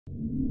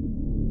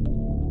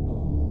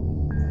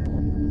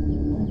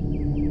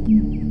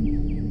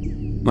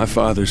My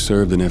father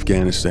served in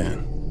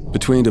Afghanistan.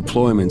 Between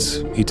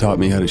deployments, he taught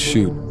me how to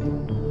shoot.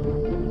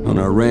 On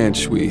our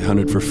ranch, we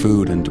hunted for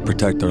food and to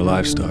protect our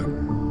livestock.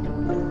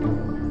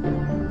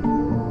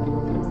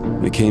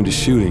 When it came to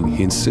shooting,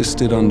 he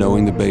insisted on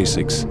knowing the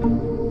basics,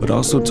 but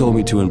also told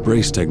me to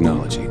embrace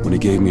technology when it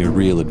gave me a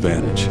real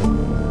advantage.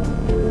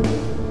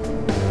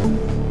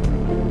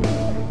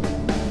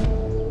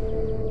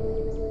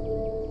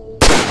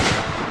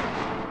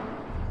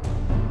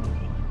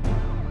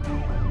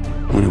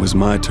 When it was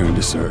my turn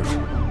to serve,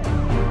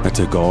 I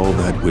took all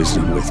that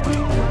wisdom with me.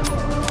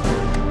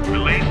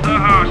 Release the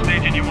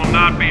hostage and you will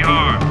not be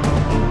harmed.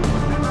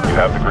 You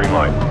have the green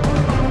light.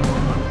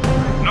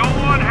 No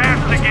one has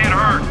to get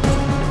hurt.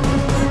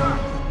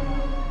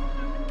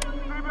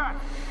 Stay back.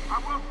 I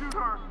will shoot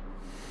her.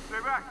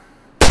 Stay back.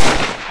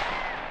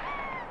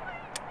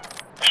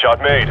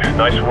 Shot made.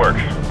 Nice work.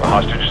 The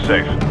hostage is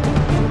safe.